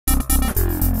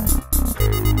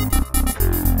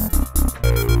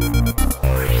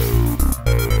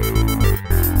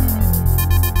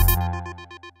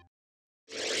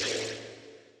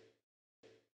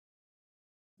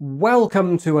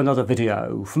Welcome to another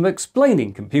video from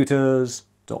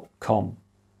explainingcomputers.com.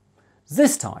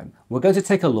 This time we're going to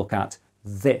take a look at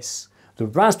this, the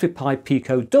Raspberry Pi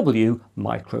Pico W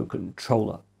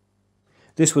microcontroller.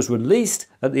 This was released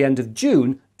at the end of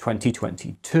June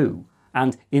 2022,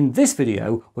 and in this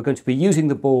video we're going to be using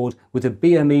the board with a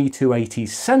BME 280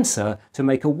 sensor to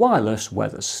make a wireless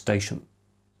weather station.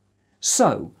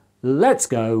 So let's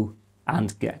go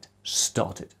and get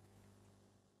started.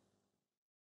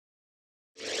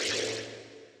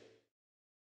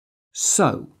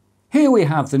 So, here we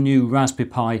have the new Raspberry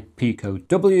Pi Pico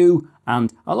W,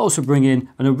 and I'll also bring in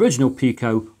an original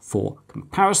Pico for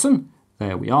comparison.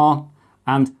 There we are.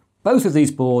 And both of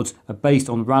these boards are based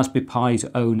on Raspberry Pi's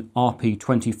own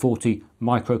RP2040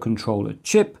 microcontroller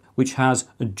chip, which has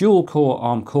a dual-core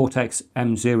ARM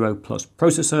Cortex-M0 Plus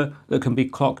processor that can be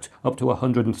clocked up to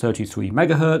 133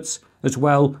 MHz, as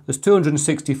well as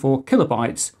 264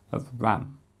 kilobytes of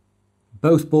RAM.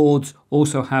 Both boards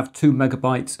also have 2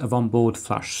 MB of onboard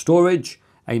flash storage,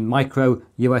 a micro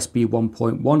USB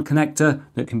 1.1 connector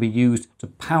that can be used to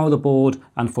power the board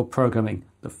and for programming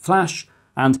the flash,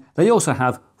 and they also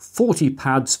have 40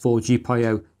 pads for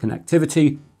GPIO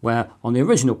connectivity, where on the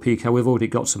original Pico we've already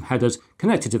got some headers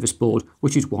connected to this board,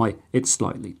 which is why it's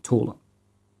slightly taller.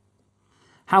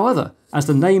 However, as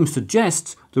the name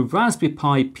suggests, the Raspberry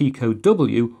Pi Pico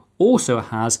W also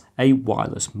has a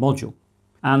wireless module.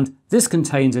 And this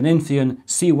contains an Infineon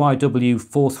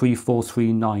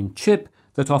CYW43439 chip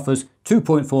that offers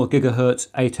 2.4 GHz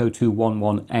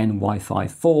 802.11n Wi-Fi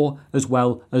 4 as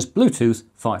well as Bluetooth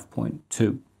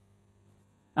 5.2.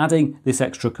 Adding this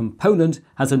extra component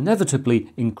has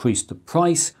inevitably increased the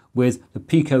price, with the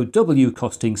Pico W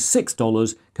costing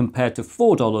 $6 compared to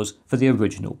 $4 for the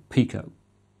original Pico.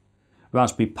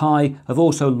 Raspberry Pi have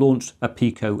also launched a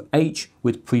Pico H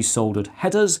with pre-soldered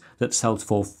headers that sells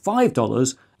for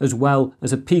 $5, as well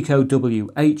as a Pico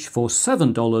WH for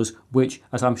 $7, which,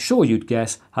 as I'm sure you'd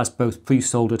guess, has both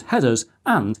pre-soldered headers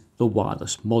and the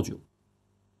wireless module.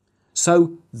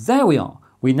 So there we are.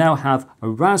 We now have a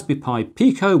Raspberry Pi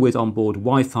Pico with onboard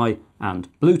Wi-Fi and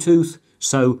Bluetooth.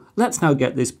 So let's now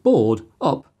get this board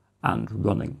up and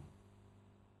running.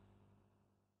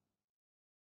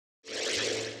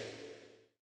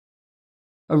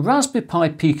 A Raspberry Pi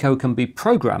Pico can be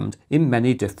programmed in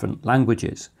many different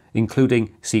languages,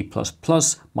 including C++,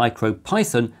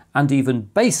 MicroPython, and even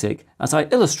BASIC, as I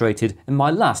illustrated in my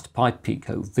last Pi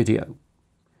Pico video.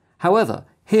 However,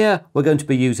 here we're going to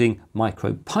be using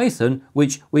MicroPython,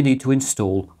 which we need to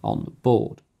install on the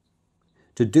board.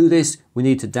 To do this, we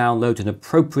need to download an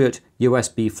appropriate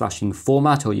USB flashing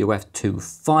format or UF2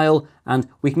 file, and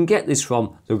we can get this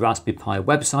from the Raspberry Pi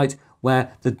website,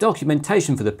 where the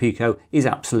documentation for the Pico is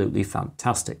absolutely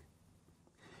fantastic.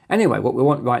 Anyway, what we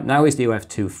want right now is the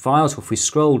UF2 file, so if we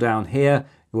scroll down here,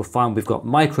 you'll find we've got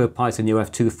MicroPython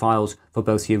UF2 files for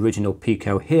both the original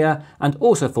Pico here and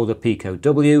also for the Pico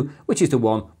W, which is the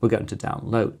one we're going to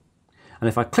download. And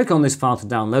if I click on this file to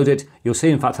download it, you'll see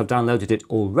in fact I've downloaded it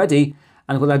already,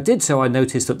 and when I did so I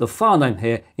noticed that the file name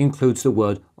here includes the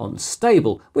word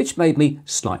unstable, which made me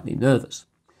slightly nervous.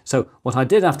 So what I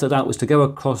did after that was to go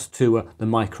across to the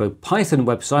MicroPython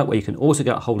website, where you can also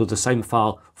get hold of the same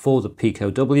file for the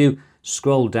Pico W,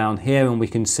 scroll down here and we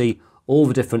can see all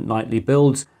the different nightly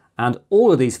builds, and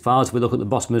all of these files, if we look at the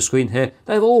bottom of the screen here,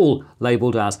 they're all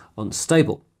labelled as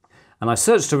unstable. And I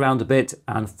searched around a bit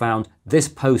and found this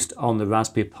post on the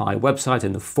Raspberry Pi website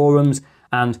in the forums,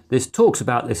 and this talks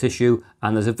about this issue,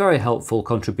 and there's a very helpful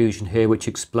contribution here which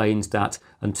explains that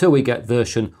until we get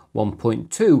version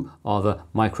 1.2 of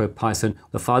MicroPython,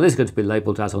 the file is going to be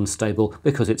labelled as unstable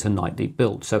because it's a nightly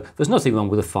build. So there's nothing wrong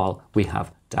with the file we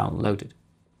have downloaded.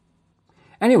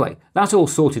 Anyway, that's all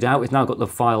sorted out. We've now got the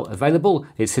file available.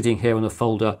 It's sitting here in a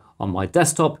folder on my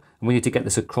desktop, and we need to get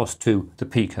this across to the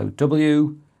Pico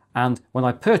W. And when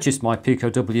I purchased my Pico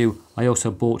W, I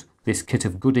also bought this kit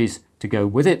of goodies to go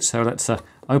with it. So let's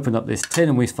open up this tin,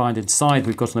 and we find inside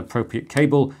we've got an appropriate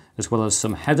cable as well as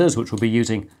some headers, which we'll be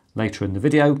using later in the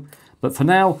video. But for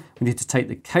now, we need to take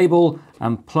the cable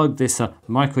and plug this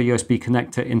micro USB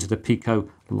connector into the Pico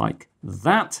like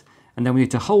that. And then we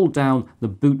need to hold down the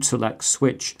boot select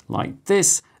switch like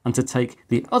this, and to take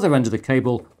the other end of the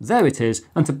cable, there it is,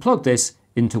 and to plug this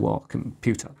into our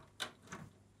computer.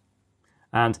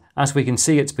 And as we can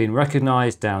see, it's been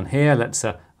recognized down here. Let's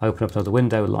open up another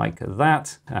window like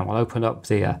that, and we'll open up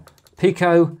the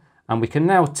Pico, and we can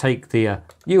now take the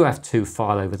UF2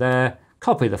 file over there,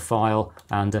 copy the file,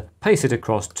 and paste it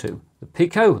across to the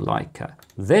Pico like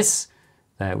this.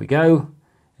 There we go.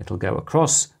 It'll go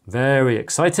across. Very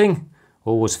exciting.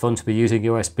 Always fun to be using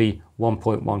USB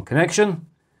 1.1 connection.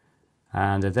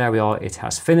 And there we are, it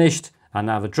has finished. And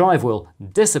now the drive will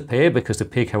disappear because the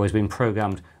Pico has been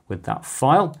programmed with that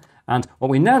file. And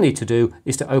what we now need to do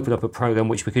is to open up a program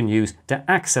which we can use to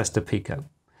access the Pico.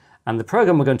 And the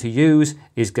program we're going to use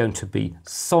is going to be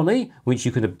Thonny, which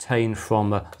you can obtain from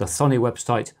the Thonny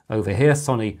website over here,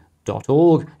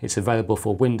 thonny.org. It's available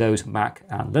for Windows, Mac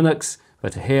and Linux.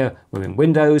 But here we're in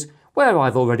Windows, where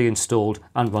I've already installed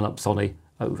and run up Thonny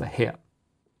over here.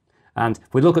 And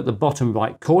if we look at the bottom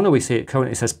right corner, we see it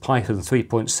currently says Python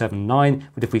 3.79.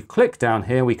 But if we click down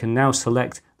here, we can now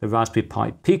select the Raspberry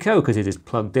Pi Pico because it is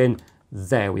plugged in.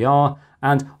 There we are.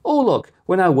 And oh look,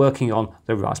 we're now working on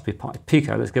the Raspberry Pi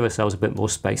Pico. Let's give ourselves a bit more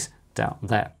space down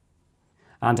there.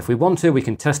 And if we want to, we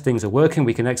can test things are working.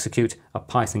 We can execute a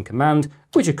Python command,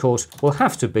 which of course will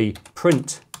have to be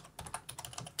print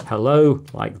hello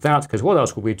like that, because what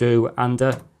else would we do? And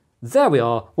there we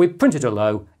are, we've printed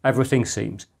hello, everything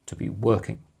seems to be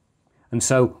working. And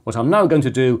so what I'm now going to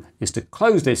do is to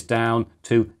close this down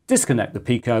to disconnect the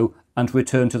Pico and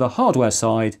return to the hardware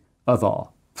side of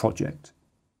our project.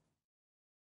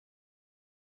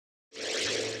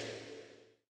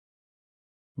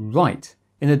 Right,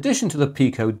 in addition to the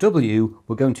Pico W,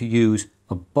 we're going to use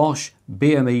a Bosch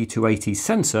BME280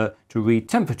 sensor to read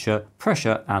temperature,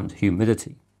 pressure and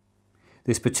humidity.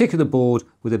 This particular board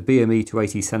with a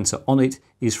BME280 sensor on it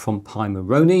is from Pi.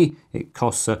 It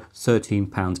costs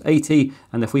 £13.80,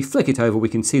 and if we flick it over we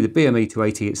can see the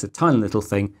BME280, it's a tiny little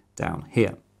thing down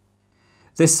here.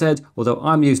 This said, although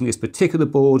I'm using this particular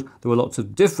board, there are lots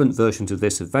of different versions of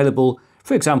this available.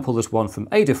 For example, there's one from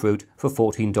Adafruit for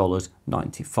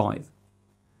 $14.95.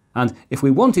 And if we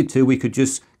wanted to, we could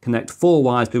just connect 4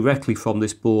 wires directly from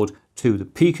this board to the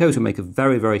Pico to make a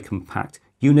very, very compact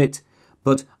unit.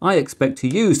 But I expect to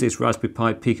use this Raspberry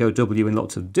Pi Pico W in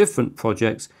lots of different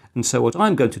projects, and so what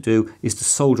I'm going to do is to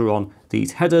solder on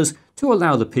these headers to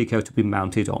allow the Pico to be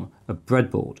mounted on a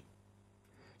breadboard.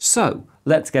 So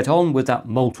let's get on with that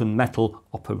molten metal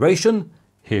operation.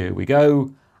 Here we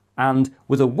go. And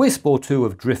with a wisp or two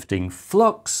of drifting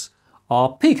flux,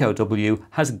 our Pico W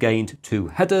has gained 2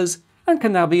 headers and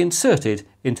can now be inserted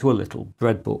into a little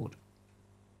breadboard.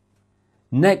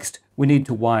 Next, we need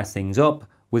to wire things up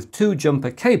with 2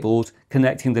 jumper cables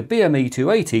connecting the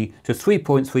BME280 to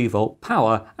 3.3 volt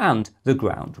power and the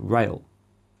ground rail.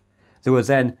 There are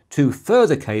then 2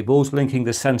 further cables linking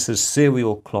the sensor's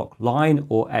serial clock line,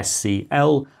 or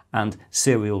SCL, and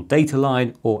serial data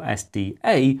line, or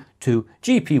SDA, to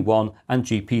GP1 and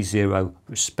GP0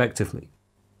 respectively.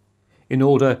 In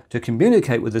order to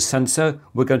communicate with the sensor,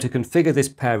 we're going to configure this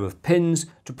pair of pins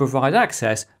to provide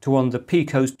access to one of the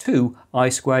Pico's 2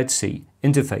 I2C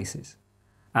interfaces.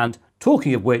 And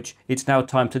talking of which, it's now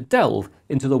time to delve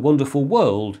into the wonderful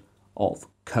world of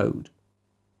code.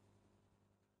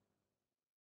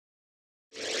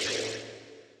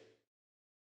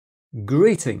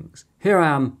 Greetings! Here I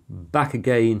am back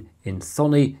again in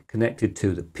Thonny, connected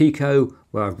to the Pico,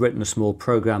 where I've written a small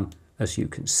program, as you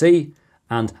can see.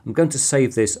 And I'm going to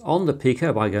save this on the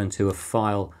Pico by going to a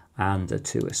file and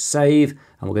to a save.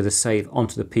 And we're going to save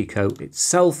onto the Pico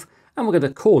itself. And we're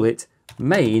going to call it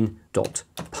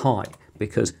main.py,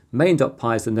 because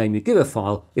main.py is the name you give a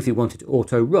file if you want it to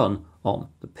auto-run on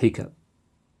the Pico.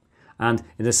 And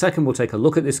in a second we'll take a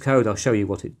look at this code, I'll show you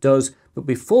what it does, but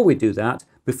before we do that,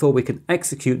 before we can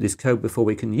execute this code, before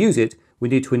we can use it, we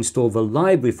need to install the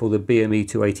library for the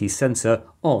BME280 sensor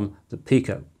on the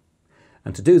Pico.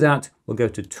 And to do that, we'll go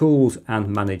to Tools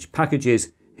and Manage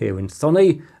Packages here in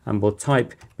Thonny, and we'll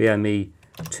type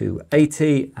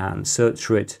BME280 and search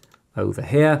for it over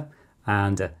here.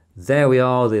 And there we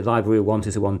are, the library we want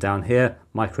is the one down here,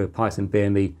 MicroPython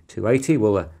BME280.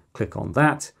 We'll click on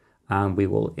that and we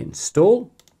will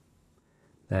install.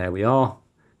 There we are,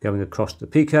 going across the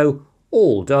Pico,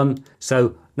 all done.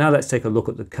 So now let's take a look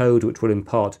at the code which will in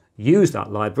part use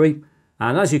that library.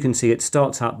 And as you can see, it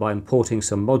starts out by importing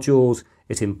some modules.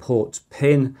 It imports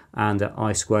pin and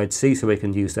I2C, so we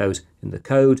can use those in the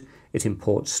code. It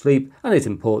imports sleep and it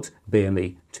imports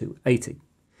BME280.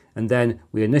 And then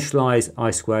we initialize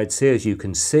I2C, as you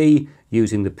can see,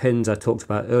 using the pins I talked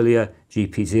about earlier,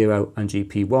 GP0 and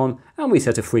GP1, and we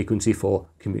set a frequency for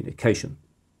communication.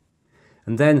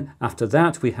 And then after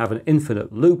that, we have an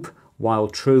infinite loop, while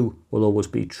true will always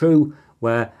be true,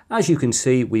 where, as you can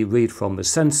see, we read from the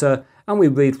sensor, and we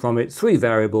read from it 3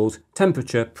 variables,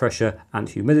 temperature, pressure, and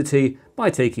humidity, by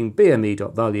taking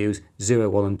BME.values 0,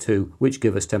 1, and 2, which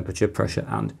give us temperature, pressure,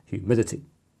 and humidity.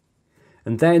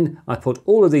 And then I put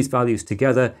all of these values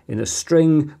together in a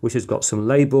string which has got some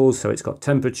labels. So it's got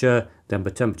temperature, then the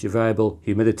temperature variable,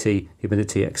 humidity,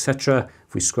 etc.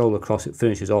 If we scroll across, it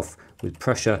finishes off with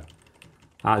pressure,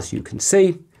 as you can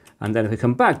see. And then if we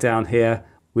come back down here,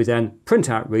 we then print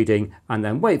out reading and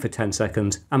then wait for 10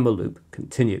 seconds and the loop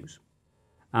continues.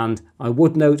 And I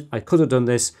would note I could have done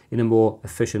this in a more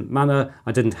efficient manner.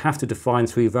 I didn't have to define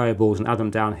 3 variables and add them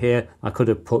down here. I could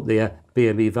have put the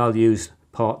BME values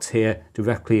parts here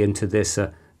directly into this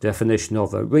definition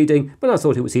of reading, but I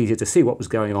thought it was easier to see what was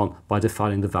going on by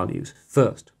defining the values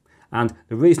first. And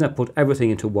the reason I put everything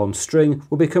into one string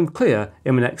will become clear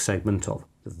in the next segment of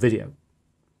the video.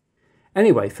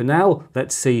 Anyway, for now,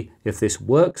 let's see if this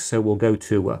works. So we'll go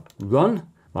to run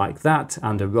like that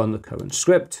and run the current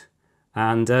script.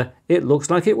 And it looks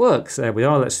like it works. There we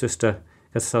are. Let's just get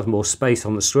ourselves more space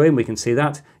on the screen. We can see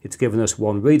that it's given us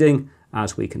 1 reading,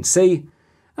 as we can see.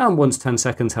 And once 10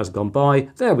 seconds has gone by,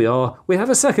 there we are. We have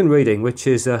a second reading, which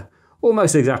is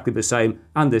almost exactly the same,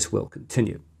 and this will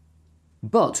continue.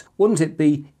 But wouldn't it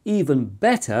be even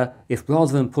better if,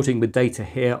 rather than putting the data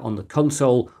here on the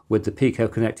console with the Pico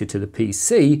connected to the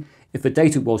PC, if the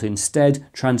data was instead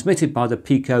transmitted by the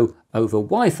Pico over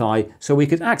Wi-Fi so we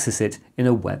could access it in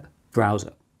a web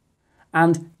browser?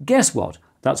 And guess what?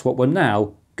 That's what we're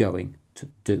now going to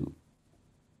do.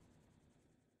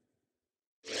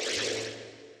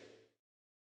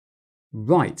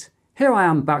 Right, here I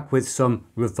am back with some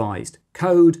revised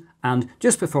code, and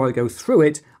just before I go through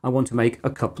it, I want to make a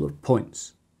couple of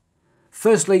points.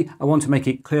 Firstly, I want to make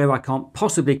it clear I can't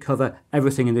possibly cover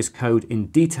everything in this code in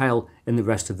detail in the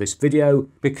rest of this video,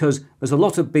 because there's a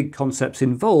lot of big concepts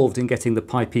involved in getting the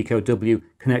Pi Pico W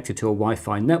connected to a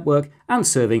Wi-Fi network and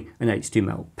serving an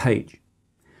HTML page.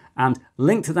 And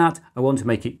linked to that, I want to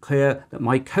make it clear that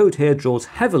my code here draws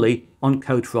heavily on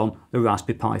code from the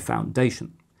Raspberry Pi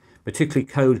Foundation, particularly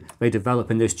code they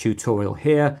develop in this tutorial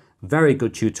here. Very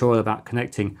good tutorial about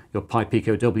connecting your Pi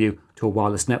Pico W to a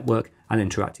wireless network and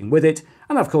interacting with it.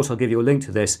 And of course, I'll give you a link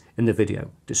to this in the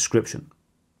video description.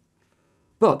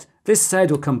 But this said,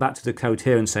 we'll come back to the code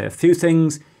here and say a few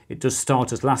things. It does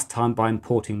start as last time by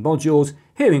importing modules,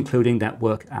 here including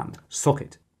network and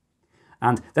socket.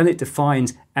 And then it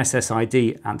defines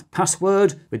SSID and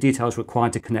password, the details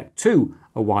required to connect to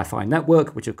a Wi-Fi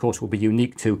network, which of course will be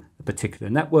unique to a particular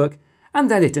network.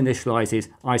 And then it initializes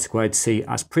I2C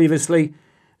as previously.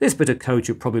 This bit of code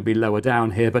should probably be lower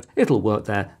down here, but it'll work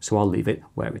there, so I'll leave it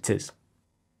where it is.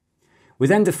 We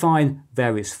then define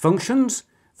various functions.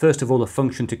 First of all, a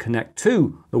function to connect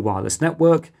to the wireless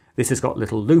network. This has got a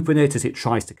little loop in it as it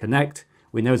tries to connect.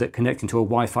 We know that connecting to a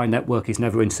Wi-Fi network is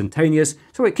never instantaneous,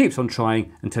 so it keeps on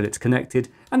trying until it's connected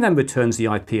and then returns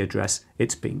the IP address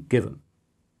it's been given.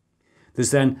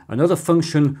 There's then another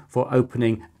function for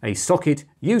opening a socket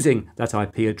using that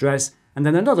IP address, and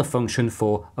then another function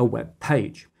for a web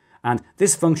page. And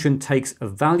this function takes a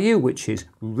value, which is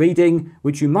reading,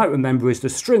 which you might remember is the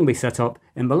string we set up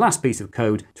in the last piece of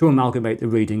code to amalgamate the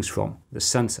readings from the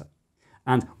sensor.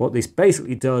 And what this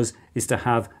basically does is to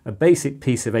have a basic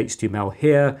piece of HTML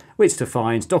here, which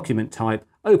defines document type,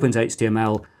 opens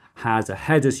HTML, has a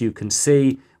head, as you can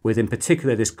see, with in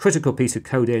particular this critical piece of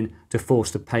code in to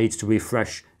force the page to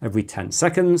refresh every 10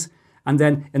 seconds. And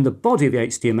then in the body of the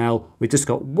HTML, we've just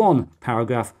got one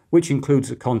paragraph, which includes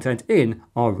the content in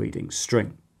our reading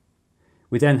string.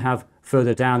 We then have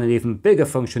further down an even bigger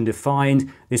function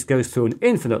defined. This goes through an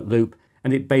infinite loop,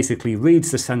 and it basically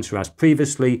reads the sensor as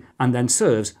previously and then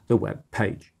serves the web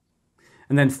page.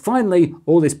 And then finally,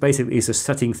 all this basically is just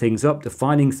setting things up,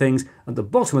 defining things. At the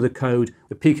bottom of the code,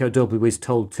 the Pico W is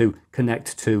told to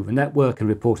connect to the network and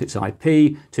report its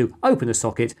IP, to open a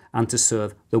socket, and to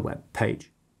serve the web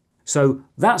page. So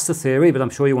that's the theory, but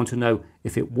I'm sure you want to know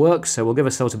if it works. So we'll give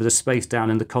ourselves a bit of space down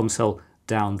in the console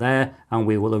down there, and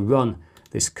we will run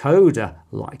this code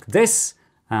like this.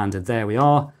 And there we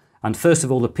are. And first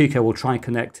of all, the Pico will try and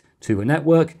connect to a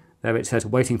network. There it says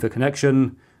waiting for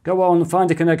connection. Go on,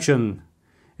 find a connection.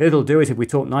 It'll do it if we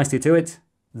talk nicely to it.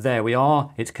 There we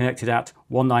are. It's connected at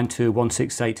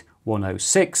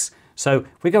 192.168.106. So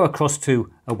if we go across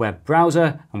to a web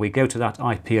browser and we go to that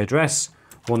IP address,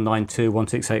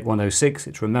 192.168.106,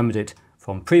 it's remembered it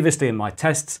from previously in my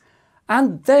tests.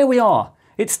 And there we are.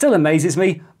 It still amazes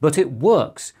me, but it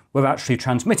works. We're actually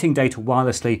transmitting data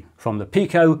wirelessly from the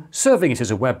Pico, serving it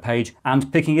as a web page,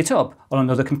 and picking it up on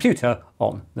another computer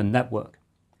on the network.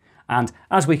 And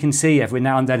as we can see, every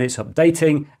now and then it's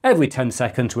updating. Every 10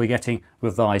 seconds we're getting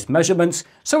revised measurements,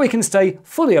 so we can stay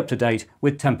fully up to date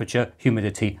with temperature,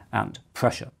 humidity, and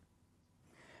pressure.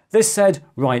 This said,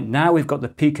 right now we've got the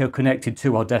Pico connected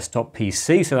to our desktop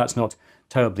PC, so that's not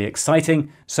terribly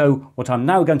exciting. So what I'm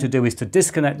now going to do is to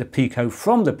disconnect the Pico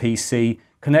from the PC,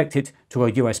 connect it to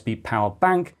a USB power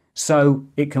bank, so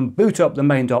it can boot up the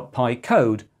main.py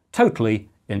code totally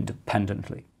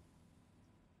independently.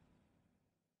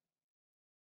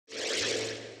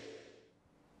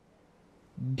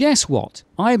 Guess what?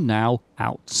 I'm now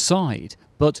outside.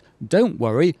 But don't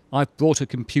worry, I've brought a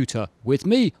computer with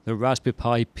me, the Raspberry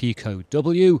Pi Pico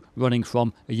W, running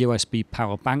from a USB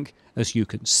power bank, as you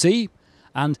can see.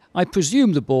 And I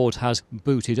presume the board has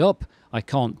booted up. I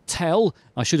can't tell.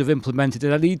 I should have implemented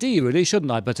an LED really,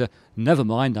 shouldn't I? But never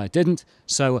mind, I didn't.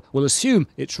 So we'll assume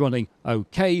it's running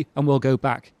okay, and we'll go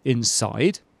back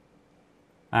inside.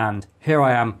 And here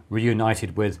I am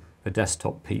reunited with the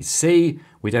desktop PC.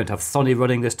 We don't have Thonny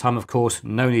running this time, of course.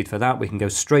 No need for that. We can go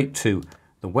straight to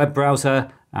the web browser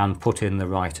and put in the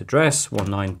right address,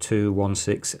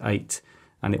 192.168.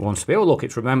 And it wants to be, oh look,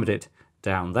 it's remembered it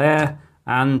down there.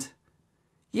 And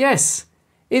yes,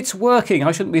 it's working.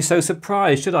 I shouldn't be so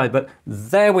surprised, should I? But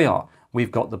there we are.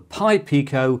 We've got the Pi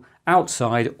Pico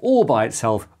outside all by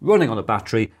itself, running on a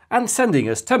battery and sending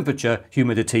us temperature,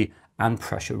 humidity and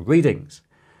pressure readings.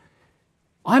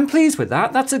 I'm pleased with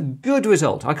that. That's a good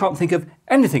result. I can't think of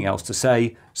anything else to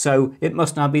say, so it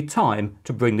must now be time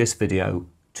to bring this video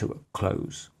to a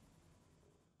close.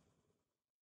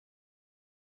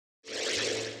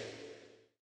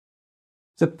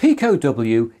 The Pico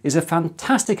W is a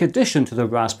fantastic addition to the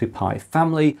Raspberry Pi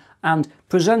family and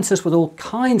presents us with all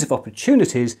kinds of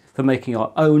opportunities for making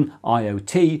our own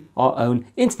IoT, our own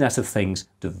Internet of Things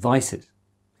devices.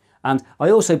 And I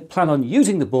also plan on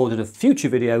using the board in a future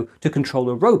video to control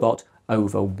a robot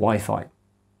over Wi-Fi.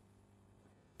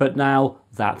 But now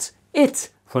that's it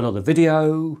for another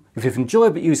video. If you've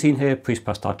enjoyed what you've seen here, please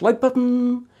press that like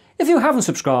button. If you haven't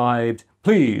subscribed,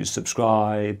 please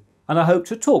subscribe. And I hope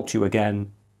to talk to you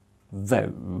again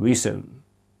very soon.